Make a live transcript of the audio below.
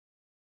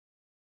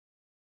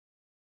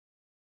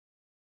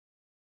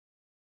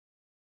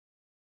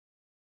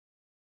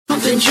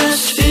Something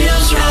just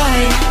feels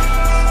right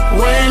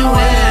when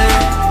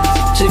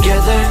we're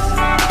together.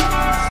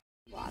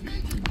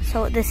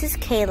 So this is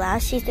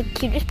Kayla. She's the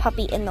cutest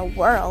puppy in the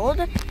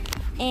world.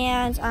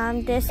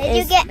 And this is... Did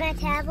you get my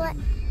tablet?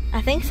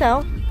 I think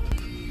so.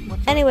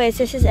 Anyways,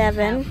 this is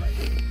Evan.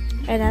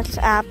 And that's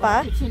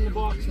Appa. It's in the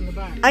box in the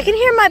back. I can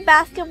hear my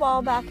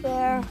basketball back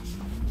there.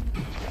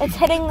 It's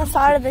hitting the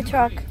side of the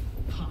truck.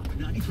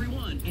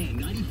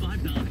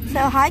 So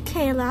hi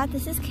Kayla,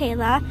 this is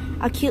Kayla,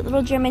 a cute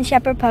little German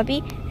Shepherd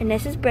puppy, and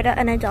this is Britta,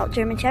 an adult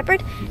German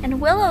Shepherd, and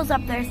Willow's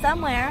up there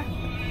somewhere.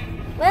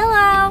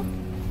 Willow!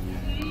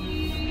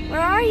 Where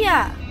are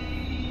ya?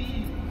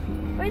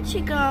 Where'd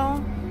she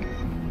go?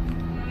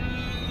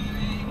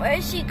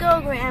 Where'd she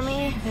go,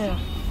 Grammy? Yeah.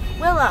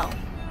 Willow.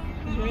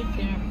 She's right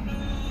there.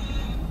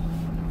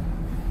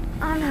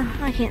 Oh no,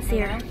 I can't see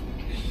her.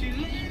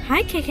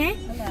 Hi KK.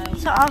 Hello.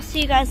 So I'll see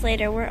you guys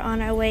later. We're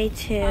on our way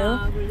to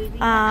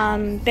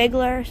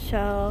Bigler,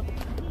 so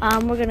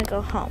we're gonna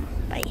go home.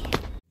 Bye.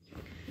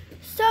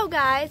 So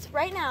guys,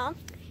 right now,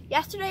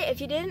 yesterday,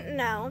 if you didn't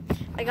know,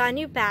 I got a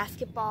new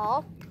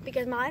basketball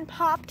because mine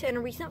popped in a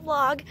recent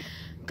vlog.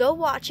 Go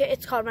watch it.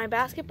 It's called My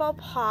Basketball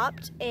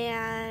Popped,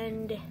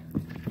 and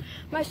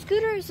my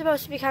scooter is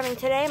supposed to be coming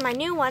today, my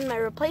new one, my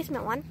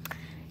replacement one,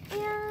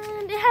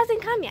 and it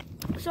hasn't come yet.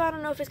 So I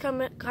don't know if it's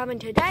coming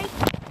today.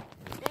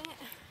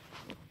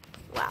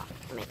 Wow,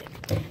 amazing.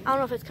 I don't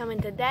know if it's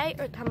coming today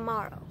or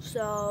tomorrow,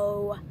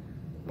 so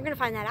we're gonna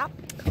find that out.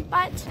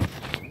 But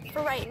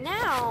for right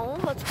now,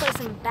 let's play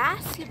some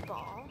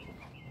basketball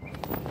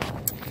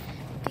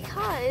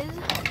because,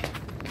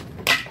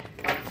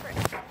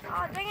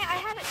 oh dang it, I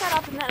had it set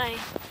up and then I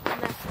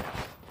messed it up.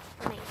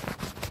 Amazing.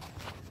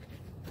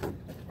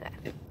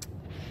 Okay.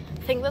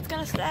 I think that's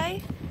gonna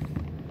stay.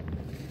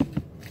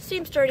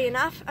 Seems sturdy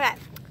enough. Okay,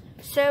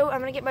 so I'm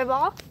gonna get my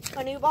ball,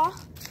 my new ball.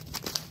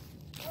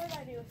 What did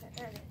I do with it?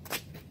 There it is.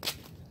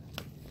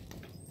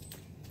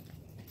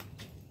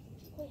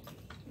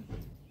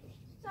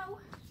 So,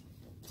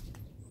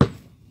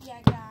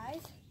 yeah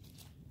guys,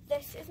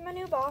 this is my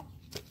new ball.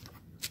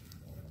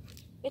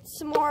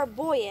 It's more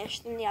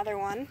boyish than the other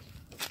one,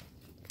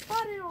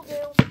 but it'll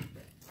do.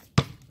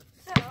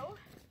 So,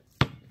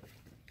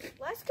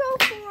 let's go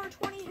for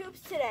 20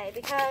 hoops today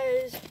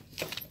because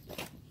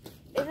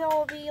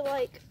it'll be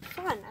like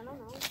fun, I don't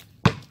know.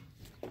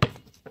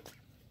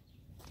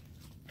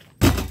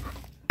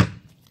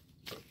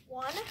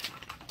 One.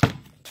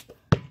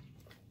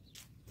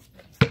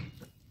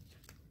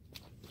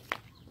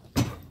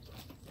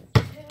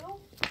 Two.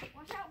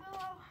 Watch out,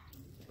 Willow.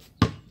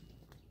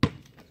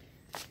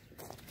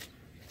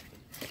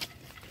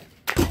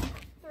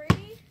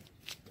 Three.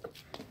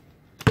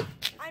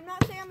 I'm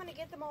not saying I'm going to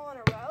get them all in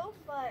a row,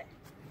 but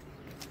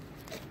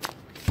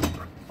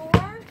 4.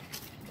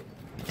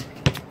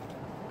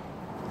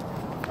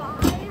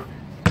 5.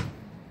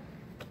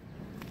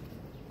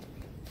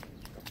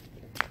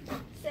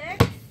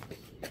 6.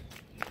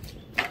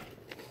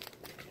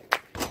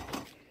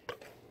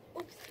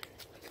 Oops.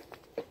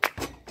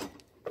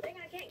 Dang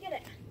it, I can't get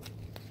it.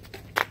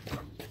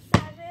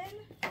 7.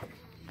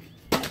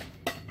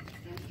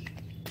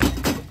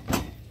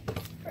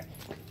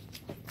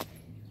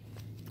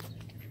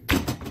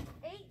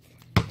 8.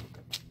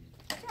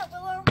 Watch out,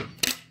 Willow.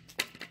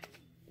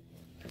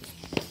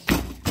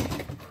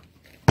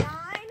 9.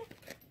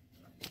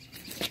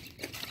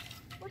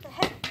 What the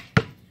heck?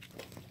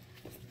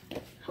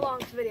 How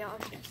long is the video?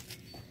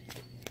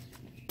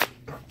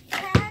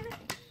 10.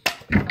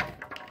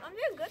 I'm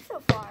doing good so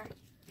far.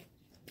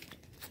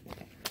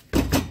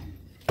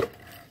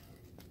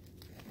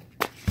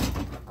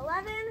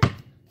 11.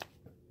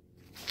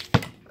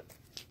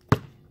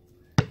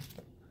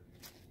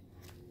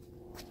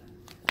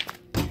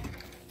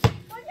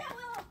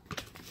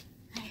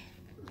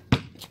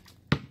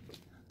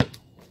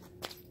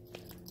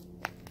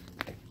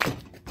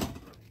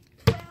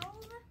 12.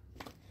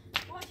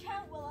 Watch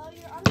out, Willow.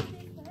 You're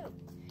underneath the hoop.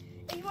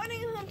 If you're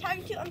wondering who I'm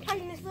talking to, I'm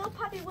talking to this little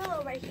puppy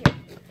Willow right here.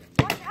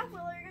 Watch out,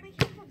 Willow. You're going to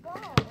kick the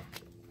ball.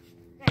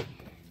 Okay.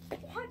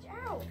 Watch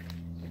out.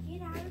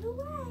 Get out of the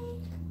way.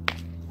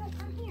 No,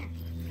 come here.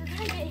 You're going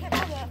to get hit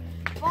by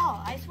the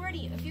ball. I swear to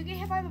you. If you get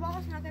hit by the ball,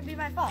 it's not going to be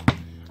my fault.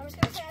 I'm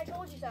just going to say I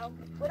told you so.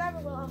 Whatever,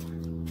 Willow.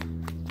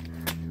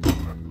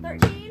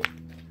 13.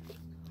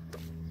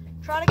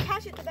 Try to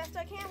catch it the best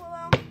I can,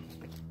 Willow.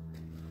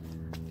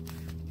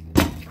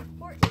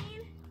 14.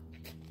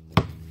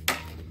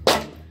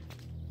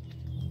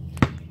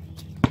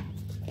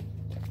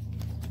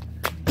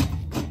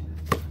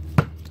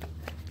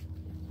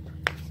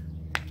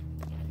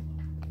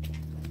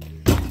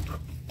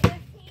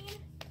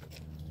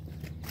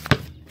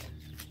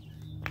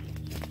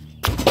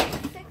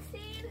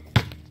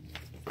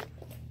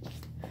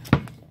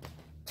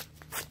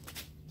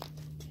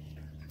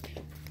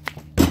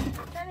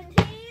 17.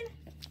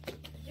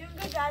 Doing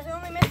good, guys. I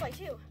only missed like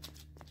 2.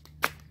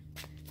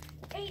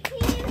 18.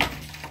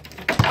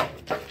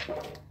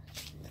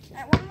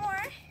 Alright, one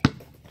more.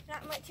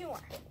 Not like 2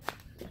 more.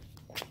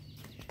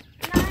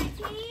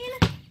 19.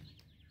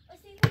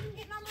 Let's see if we can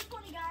get number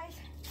 20, guys.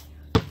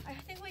 I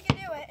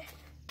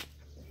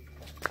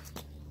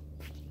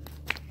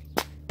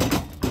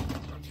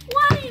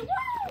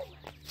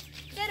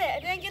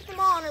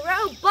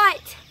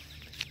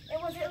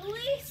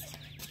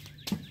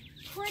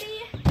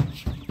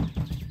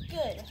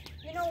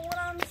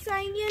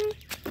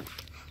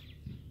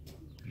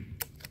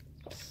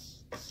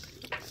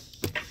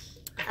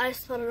I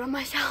spilled it on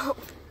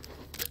myself.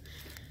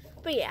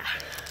 But yeah.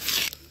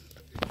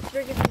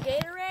 Drinking some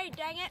Gatorade,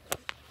 dang it.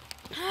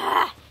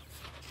 I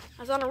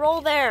was on a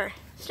roll there.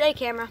 Stay,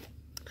 camera.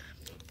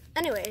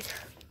 Anyways.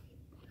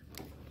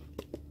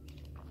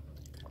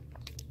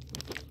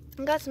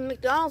 I got some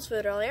McDonald's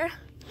food earlier.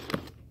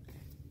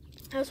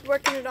 I was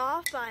working it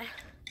off by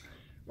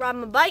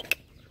riding my bike.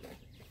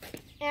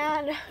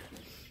 And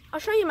I'll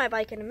show you my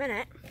bike in a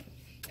minute.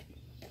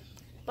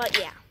 But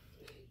yeah.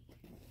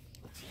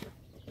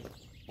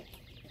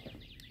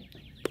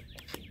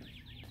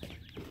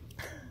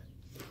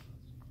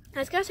 I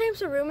was gonna save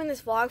some room in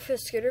this vlog for the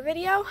scooter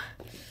video,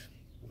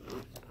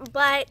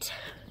 but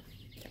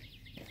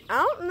I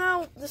don't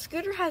know, the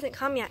scooter hasn't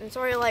come yet, and it's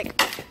already like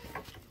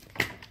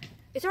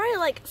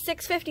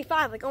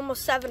 6:55, like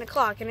almost 7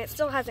 o'clock, and it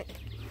still hasn't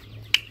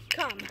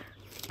come.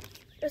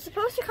 It was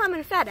supposed to come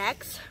in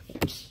FedEx.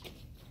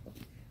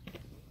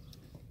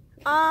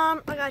 I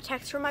got a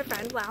text from my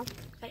friend, wow.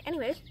 But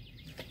anyways,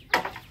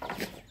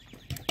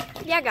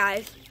 yeah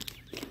guys,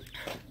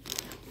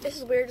 this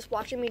is weird just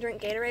watching me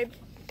drink Gatorade.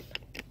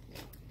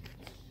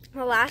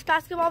 The last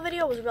basketball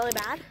video was really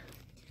bad.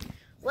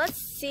 Let's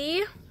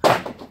see.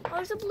 Oh,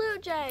 there's a blue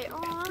jay.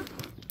 Aw.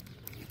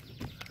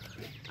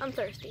 I'm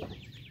thirsty.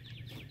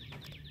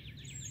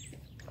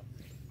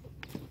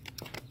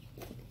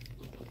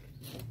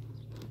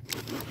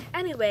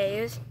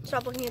 Anyways,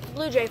 stop looking at the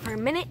blue jay for a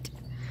minute.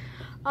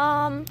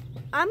 I'm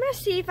gonna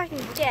see if I can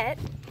get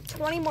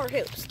 20 more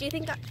hoops. Do you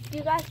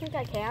guys think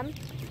I can?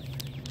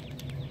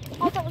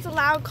 Oh, that was a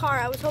loud car.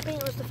 I was hoping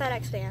it was the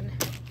FedEx van.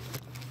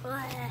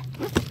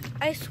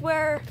 I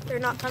swear they're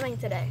not coming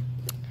today.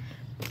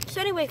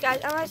 So anyways,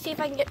 guys, I'm going to see if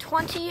I can get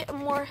 20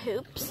 more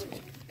hoops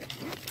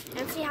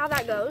and see how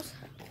that goes.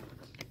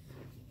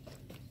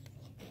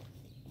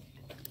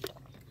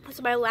 This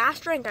is my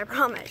last drink, I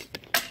promise.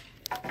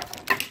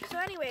 So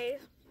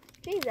anyways,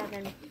 geez,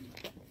 Evan.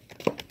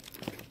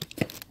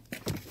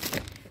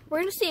 We're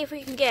going to see if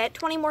we can get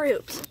 20 more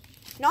hoops.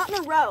 Not in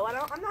a row.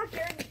 I'm not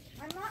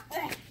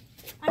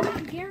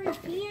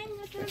guaranteeing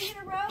it's going to be in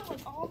a row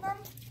with all of them.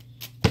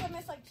 I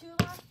missed like 2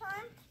 last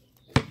time.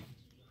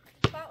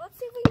 But let's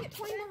see if we can get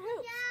 20 more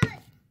hoops.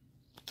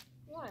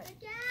 What?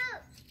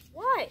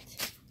 What?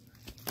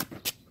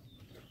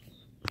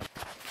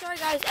 Sorry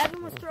guys,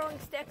 Evan was throwing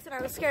sticks and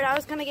I was scared I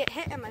was going to get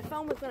hit and my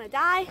phone was going to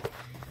die.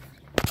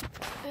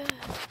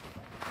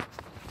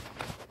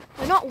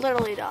 Well, not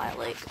literally die,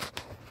 like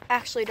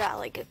actually die,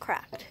 like get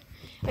cracked.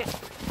 Okay.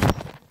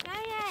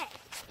 Dang it!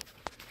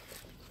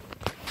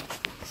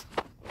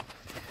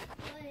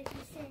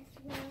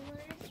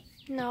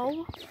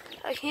 No,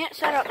 I can't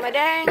set up my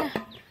dang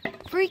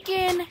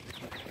freaking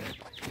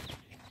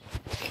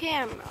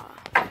camera.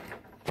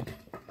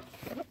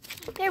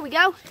 There we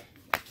go.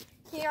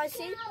 Can you guys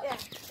see? Yeah.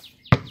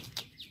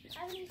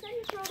 Evan, you said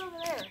you throw it over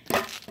there.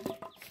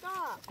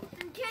 Stop.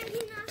 I'm trying to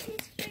knock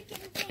this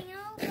freaking thing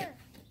over.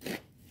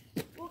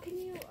 Well, can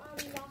you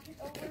knock it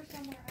over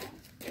somewhere else,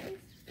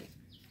 please?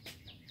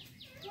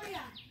 Oh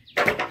yeah.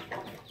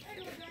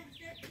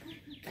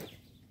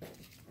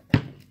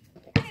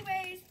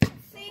 Anyways,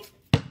 let's see.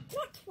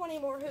 Not 20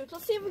 more hoops.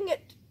 Let's see if we can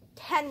get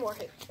 10 more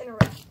hoops in a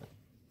row.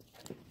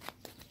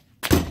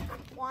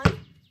 1.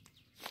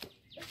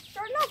 It's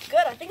starting off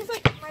good. I think it's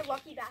like my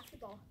lucky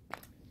basketball.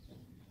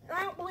 And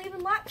I don't believe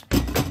in luck,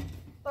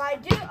 but I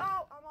do.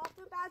 Oh, I'm off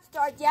to a bad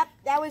start. Yep,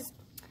 that was.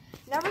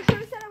 Never should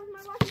have said it was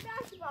my lucky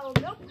basketball.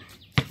 Nope.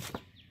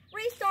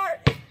 Restart.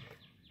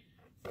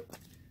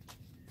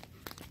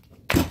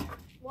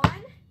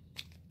 1,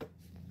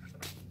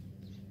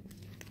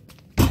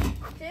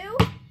 2,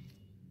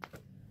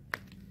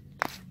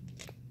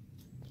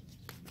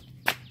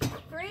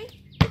 3.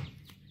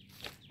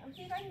 I'm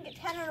seeing if I can get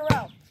 10 in a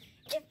row.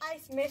 If I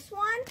miss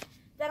one,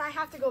 then I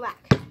have to go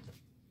back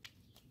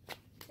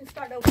and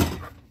start over.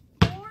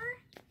 4.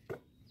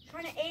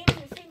 Trying to aim in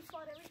the same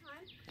spot every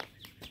time.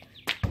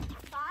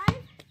 5.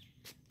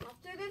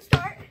 Off to a good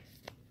start.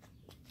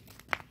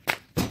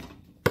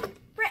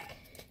 Frick.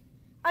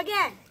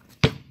 Again.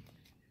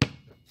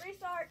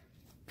 Restart.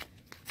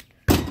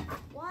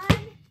 1.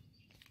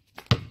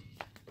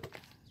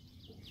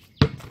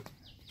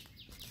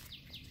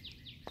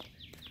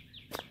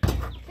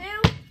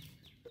 2.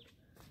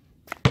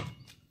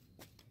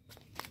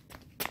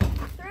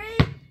 3.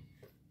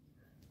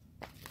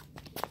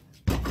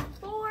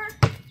 4.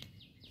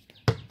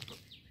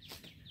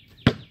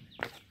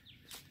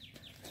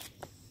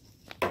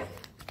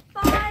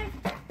 5.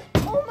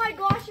 Oh my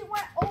gosh, it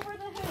went over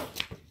the hoop.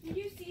 Did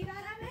you see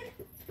that, Evan?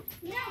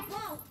 No,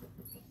 whoa.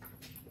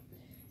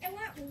 It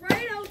went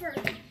right over.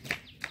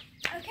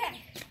 Okay.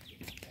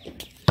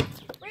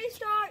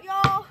 Restart,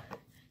 y'all.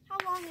 How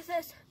long is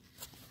this?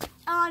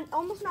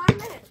 Almost 9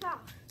 minutes. Wow.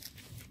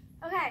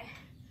 Okay.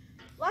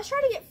 Let's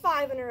try to get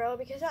 5 in a row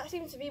because that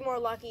seems to be more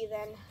lucky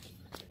than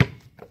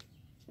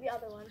the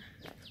other one.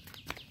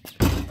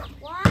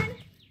 1.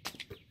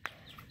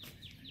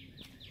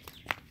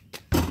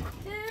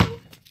 2.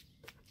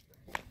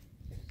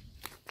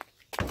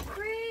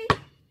 3.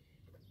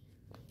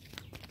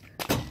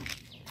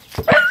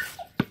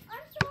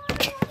 I'm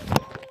sorry.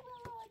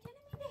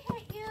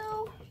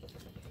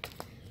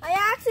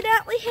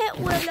 accidentally hit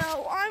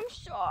Willow. I'm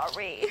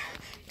sorry.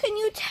 Can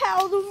you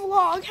tell the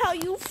vlog how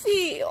you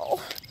feel?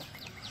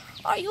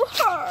 Are you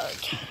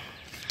hurt?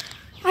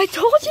 I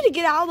told you to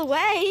get out of the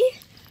way.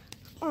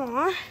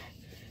 Aw.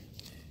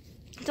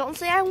 Don't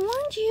say I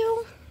warned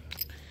you.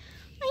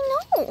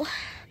 I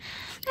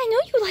know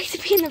you like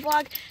to be in the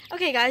vlog.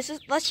 Okay, guys,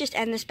 let's just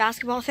end this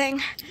basketball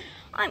thing.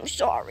 I'm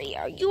sorry.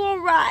 Are you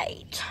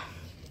alright?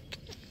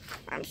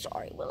 I'm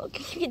sorry, Willow.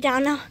 Can you get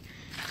down now?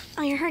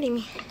 Oh, you're hurting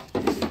me.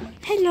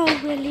 Hello,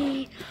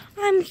 Willie.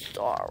 I'm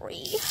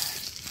sorry.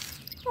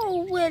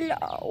 Oh,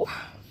 Willow.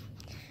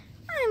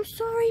 I'm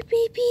sorry,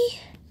 baby.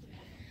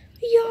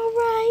 Are you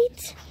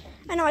alright?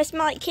 I know I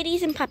smell like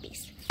kitties and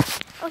puppies.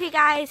 Okay,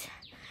 guys.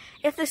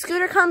 If the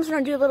scooter comes, I'm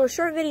going to do a little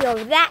short video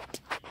of that.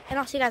 And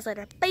I'll see you guys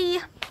later. Bye.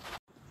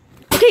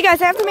 Okay,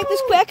 guys, I have to make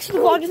this quick so the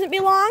vlog doesn't be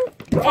long.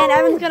 And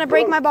Evan's going to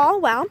break my ball.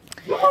 Wow.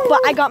 But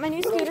I got my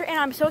new scooter, and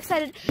I'm so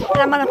excited.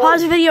 And I'm going to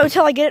pause the video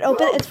until I get it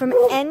open. It's from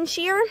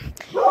N-Shear.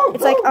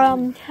 It's like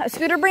a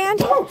scooter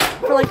brand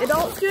for like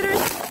adult scooters.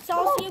 So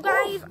I'll see you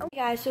guys. Okay,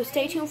 guys, so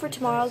stay tuned for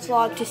tomorrow's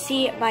vlog to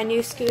see my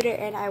new scooter.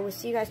 And I will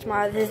see you guys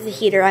tomorrow. This is the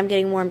heater. I'm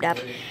getting warmed up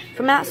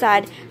from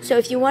outside. So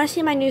if you want to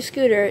see my new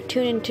scooter,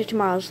 tune into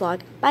tomorrow's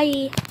vlog.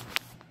 Bye.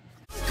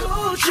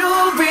 Gold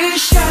jewelry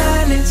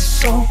shining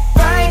so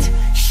bright,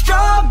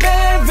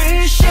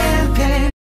 strawberry champagne.